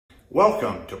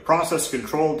Welcome to Process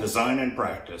Control Design and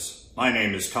Practice. My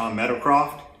name is Tom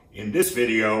Meadowcroft. In this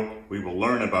video, we will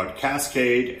learn about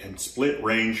cascade and split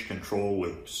range control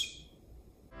loops.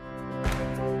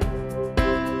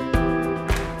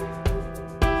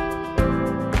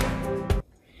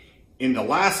 In the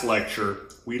last lecture,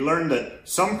 we learned that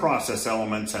some process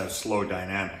elements have slow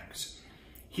dynamics.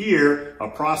 Here, a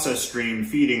process stream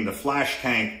feeding the flash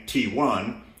tank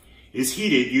T1 is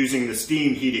heated using the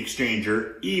steam heat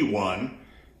exchanger E1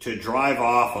 to drive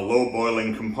off a low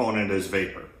boiling component as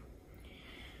vapor.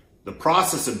 The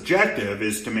process objective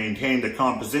is to maintain the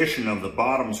composition of the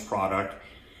bottoms product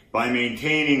by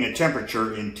maintaining a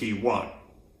temperature in T1.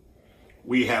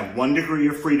 We have 1 degree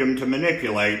of freedom to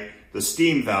manipulate the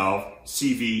steam valve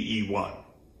CVE1.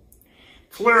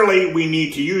 Clearly, we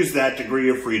need to use that degree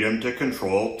of freedom to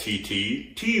control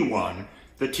T1,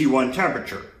 the T1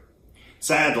 temperature.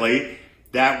 Sadly,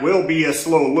 that will be a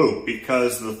slow loop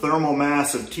because the thermal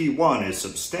mass of T1 is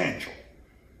substantial.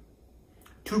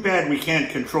 Too bad we can't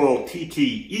control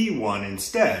TTE1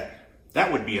 instead.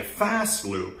 That would be a fast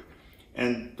loop,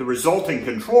 and the resulting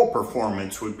control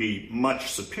performance would be much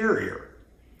superior.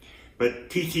 But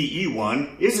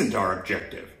TTE1 isn't our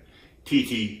objective.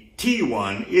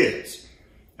 TTT1 is.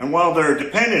 And while they're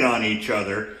dependent on each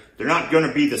other, they're not going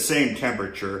to be the same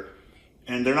temperature,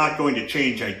 and they're not going to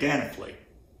change identically.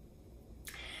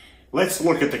 Let's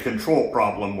look at the control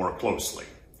problem more closely.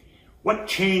 What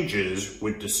changes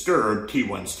would disturb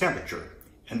T1's temperature,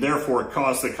 and therefore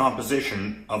cause the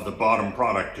composition of the bottom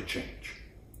product to change?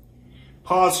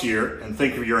 Pause here and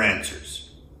think of your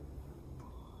answers.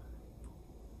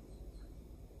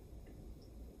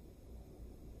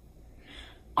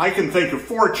 I can think of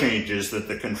 4 changes that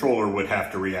the controller would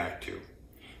have to react to: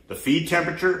 the feed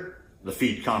temperature, the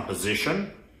feed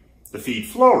composition, the feed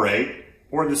flow rate,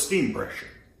 or the steam pressure.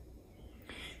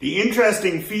 The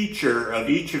interesting feature of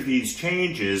each of these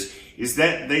changes is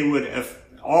that they would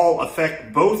all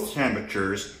affect both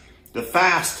temperatures, the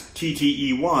fast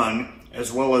TTE1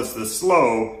 as well as the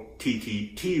slow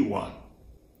TTT1.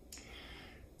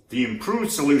 The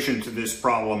improved solution to this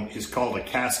problem is called a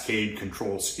cascade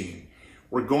control scheme.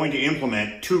 We're going to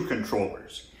implement 2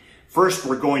 controllers. First,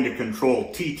 we're going to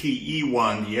control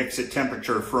TTE1, the exit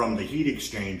temperature from the heat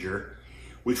exchanger,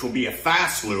 which will be a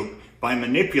fast loop by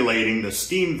manipulating the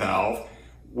steam valve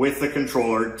with the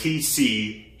controller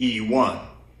TCE1.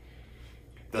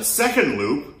 The second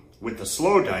loop, with the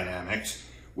slow dynamics,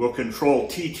 will control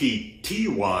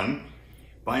TTT1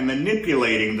 by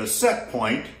manipulating the set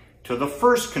point to the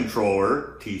first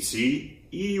controller,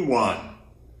 TCE1.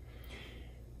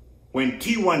 When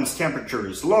T1's temperature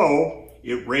is low,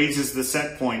 it raises the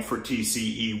set point for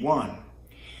TCE1.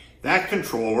 That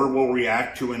controller will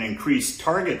react to an increased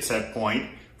target set point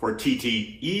for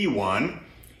TTE1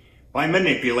 by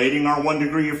manipulating our 1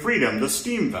 degree of freedom, the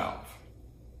steam valve.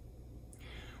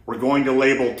 We're going to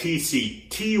label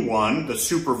TCT1 the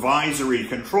supervisory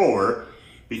controller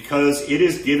because it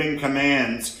is giving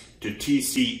commands to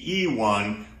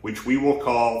TCE1, which we will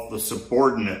call the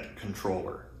subordinate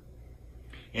controller.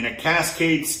 In a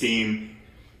cascade scheme,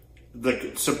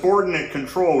 the subordinate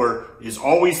controller is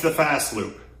always the fast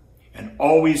loop and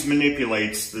always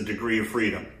manipulates the degree of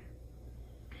freedom.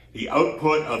 The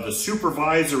output of the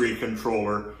supervisory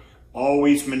controller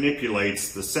always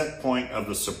manipulates the set point of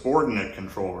the subordinate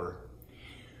controller,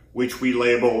 which we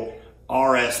label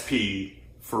RSP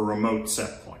for remote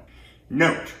set point.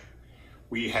 Note,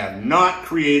 we have not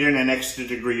created an extra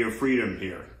degree of freedom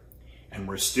here, and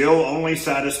we're still only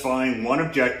satisfying one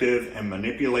objective and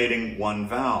manipulating one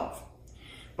valve.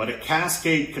 But a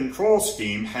cascade control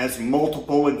scheme has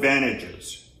multiple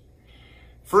advantages.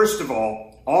 First of all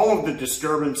of the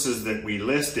disturbances that we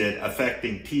listed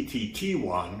affecting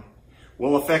TTT1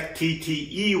 will affect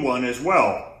TTE1 as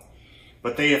well,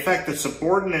 but they affect the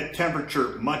subordinate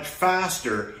temperature much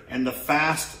faster, and the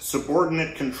fast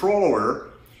subordinate controller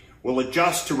will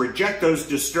adjust to reject those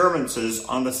disturbances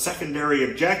on the secondary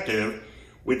objective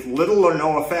with little or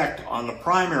no effect on the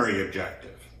primary objective.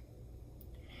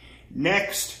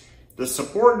 Next, the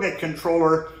subordinate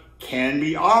controller can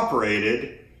be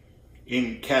operated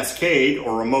in cascade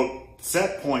or remote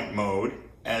set point mode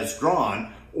as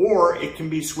drawn, or it can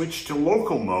be switched to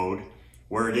local mode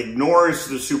where it ignores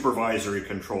the supervisory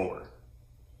controller.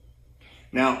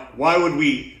 Now, why would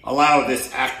we allow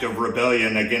this act of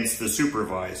rebellion against the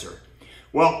supervisor?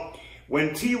 Well, when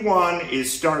T1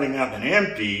 is starting up and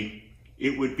empty,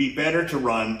 it would be better to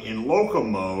run in local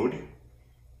mode,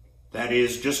 that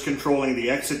is, just controlling the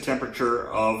exit temperature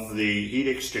of the heat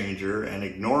exchanger and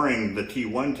ignoring the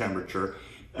T1 temperature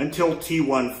until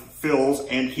T1 fills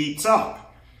and heats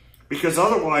up. because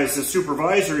otherwise the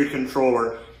supervisory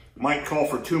controller might call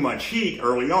for too much heat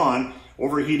early on,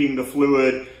 overheating the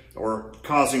fluid or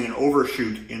causing an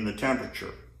overshoot in the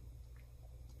temperature.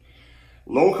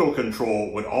 Local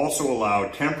control would also allow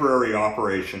temporary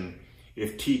operation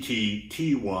if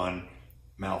TT-T1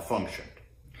 malfunctioned.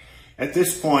 At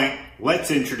this point,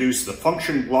 let's introduce the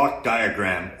function block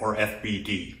diagram, or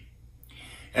FBD.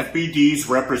 FBDs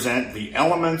represent the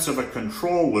elements of a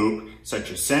control loop,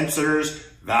 such as sensors,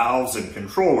 valves, and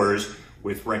controllers,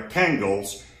 with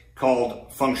rectangles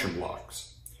called function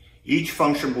blocks. Each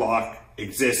function block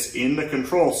exists in the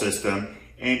control system,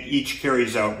 and each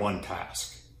carries out one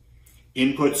task.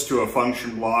 Inputs to a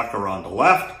function block are on the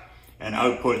left, and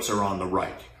outputs are on the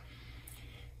right.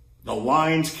 The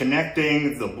lines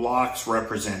connecting the blocks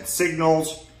represent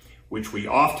signals, which we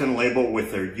often label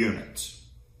with their units.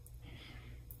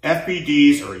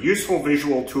 FBDs are a useful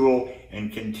visual tool,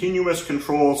 and continuous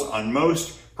controls on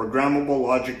most programmable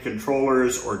logic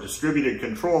controllers or distributed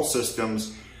control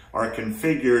systems are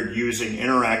configured using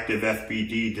interactive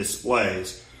FBD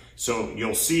displays, so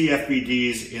you'll see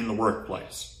FBDs in the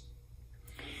workplace.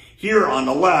 Here on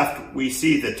the left, we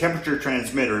see the temperature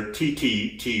transmitter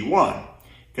TT-T1,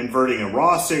 converting a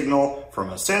raw signal from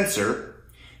a sensor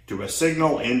to a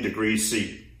signal in degrees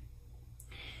C.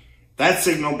 That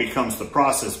signal becomes the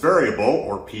process variable,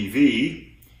 or PV,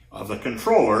 of the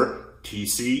controller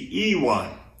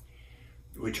TCE1,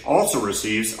 which also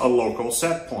receives a local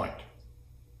set point.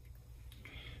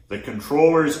 The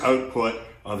controller's output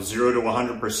of 0 to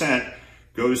 100%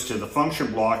 goes to the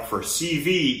function block for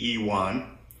CVE1,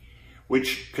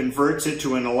 which converts it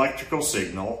to an electrical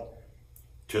signal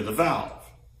to the valve.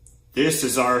 This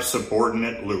is our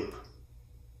subordinate loop.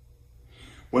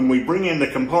 When we bring in the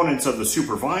components of the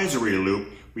supervisory loop,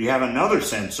 we have another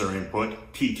sensor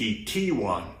input,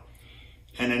 TT-T1,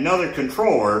 and another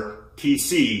controller,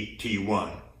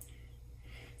 TC-T1.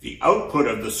 The output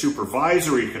of the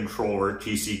supervisory controller,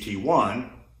 TC-T1,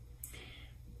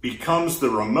 becomes the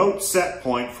remote set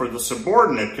point for the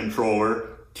subordinate controller,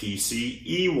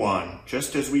 TCE1,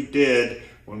 just as we did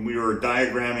when we were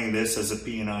diagramming this as a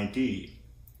P&ID.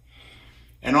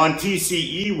 And on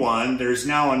TCE1, there's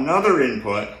now another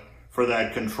input for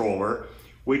that controller,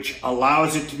 which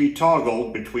allows it to be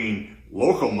toggled between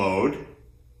local mode,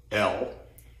 L,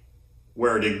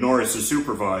 where it ignores the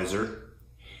supervisor,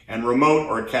 and remote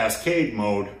or cascade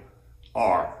mode,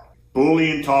 R.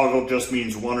 Boolean toggle just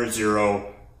means 1 or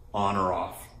 0, on or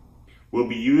off. We'll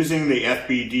be using the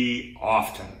FBD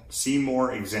often. See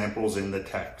more examples in the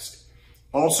text.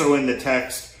 Also in the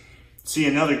text, see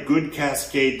another good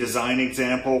cascade design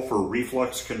example for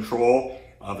reflux control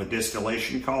of a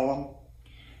distillation column.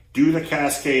 Do the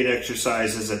cascade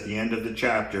exercises at the end of the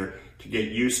chapter to get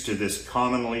used to this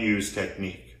commonly used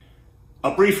technique.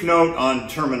 A brief note on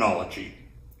terminology.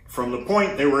 From the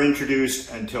point they were introduced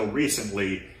until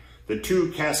recently, the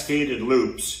two cascaded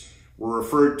loops were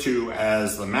referred to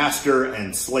as the master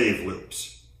and slave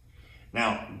loops.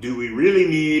 Now, do we really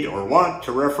need or want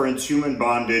to reference human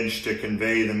bondage to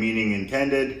convey the meaning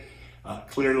intended?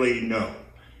 Clearly, no.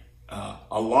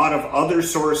 A lot of other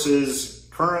sources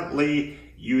currently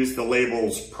use the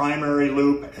labels primary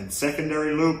loop and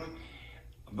secondary loop,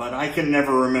 but I can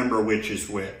never remember which is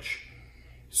which.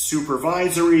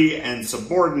 Supervisory and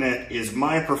subordinate is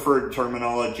my preferred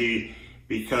terminology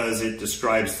because it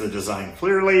describes the design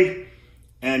clearly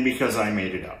and because I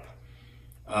made it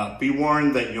up. Be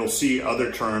warned that you'll see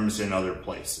other terms in other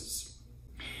places.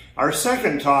 Our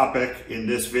second topic in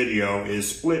this video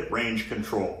is split range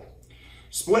control.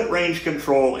 Split range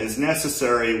control is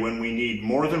necessary when we need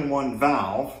more than one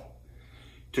valve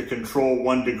to control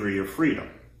 1 degree of freedom.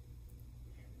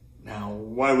 Now,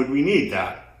 why would we need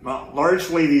that? Well,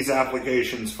 largely these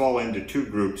applications fall into two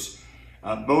groups,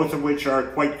 both of which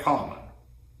are quite common.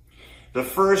 The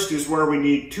first is where we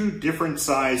need two different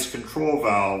size control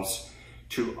valves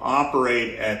to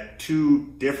operate at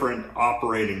two different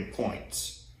operating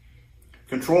points.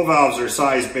 Control valves are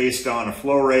sized based on a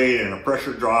flow rate and a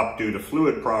pressure drop due to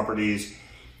fluid properties,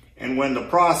 and when the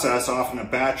process, often a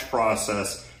batch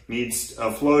process, needs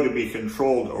a flow to be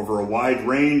controlled over a wide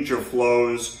range of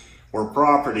flows or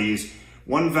properties,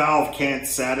 one valve can't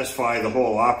satisfy the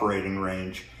whole operating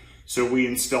range, so we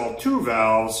install two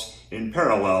valves in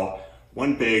parallel,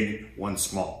 one big, one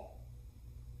small.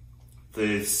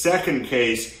 The second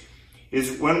case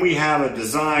is when we have a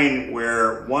design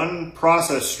where one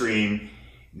process stream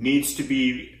needs to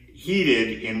be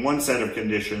heated in one set of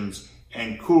conditions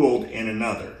and cooled in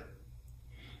another.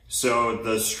 So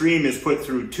the stream is put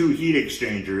through two heat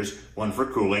exchangers, one for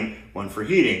cooling, one for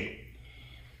heating,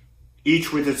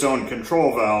 each with its own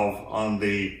control valve on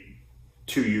the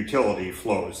two utility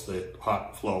flows, the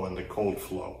hot flow and the cold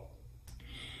flow.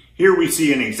 Here we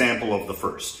see an example of the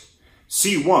first.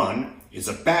 C1 is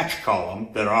a batch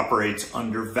column that operates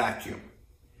under vacuum.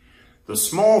 The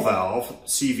small valve,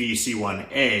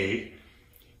 CVC1A,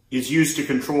 is used to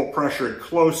control pressure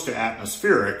close to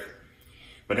atmospheric,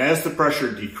 but as the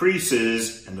pressure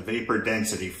decreases and the vapor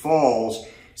density falls,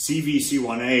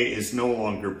 CVC1A is no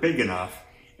longer big enough,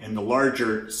 and the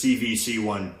larger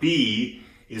CVC1B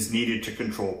is needed to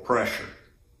control pressure.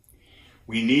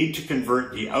 We need to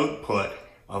convert the output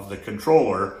of the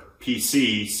controller,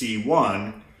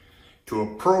 PC-C1, to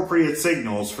appropriate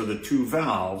signals for the two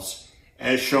valves,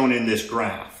 as shown in this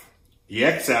graph. The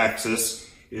x-axis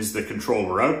is the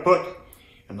controller output,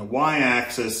 and the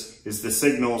y-axis is the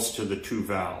signals to the two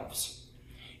valves.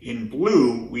 In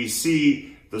blue, we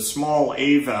see the small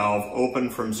a valve open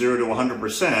from 0 to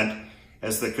 100%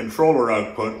 as the controller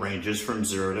output ranges from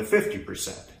 0 to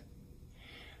 50%.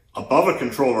 Above a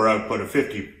controller output of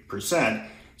 50%,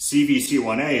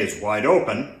 CVC1A is wide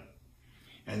open,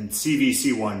 and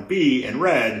CVC1B in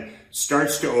red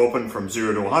starts to open from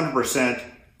 0 to 100%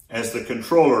 as the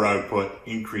controller output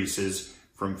increases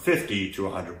from 50 to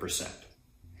 100%.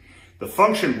 The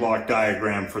function block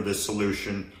diagram for this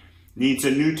solution needs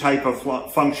a new type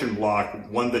of function block,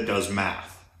 one that does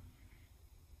math.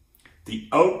 The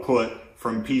output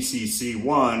from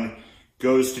PCC1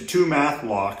 goes to two math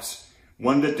blocks,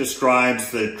 one that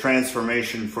describes the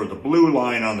transformation for the blue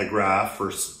line on the graph for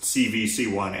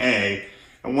CVC1A,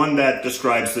 and one that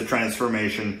describes the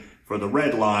transformation for the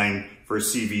red line for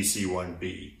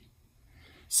CVC1B.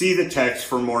 See the text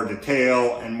for more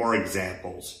detail and more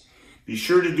examples. Be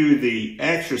sure to do the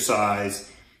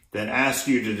exercise that asks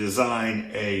you to design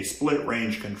a split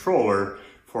range controller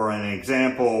for an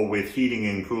example with heating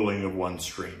and cooling of one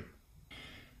stream.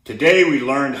 Today we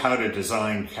learned how to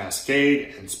design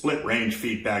cascade and split range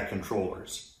feedback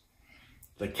controllers.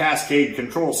 The Cascade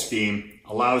Control scheme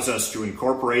allows us to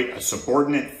incorporate a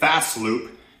subordinate fast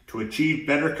loop to achieve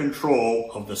better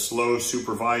control of the slow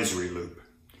supervisory loop.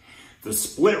 The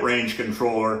split range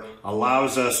controller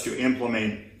allows us to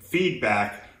implement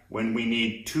feedback when we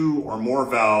need two or more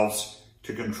valves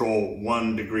to control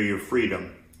 1 degree of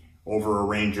freedom over a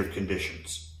range of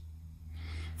conditions.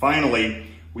 Finally,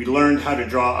 we learned how to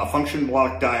draw a function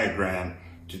block diagram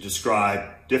to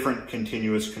describe different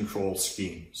continuous control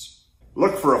schemes.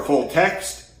 Look for a full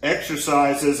text,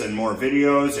 exercises, and more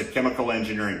videos at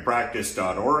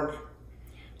chemicalengineeringpractice.org.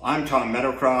 I'm Tom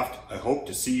Meadowcroft. I hope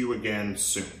to see you again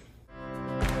soon.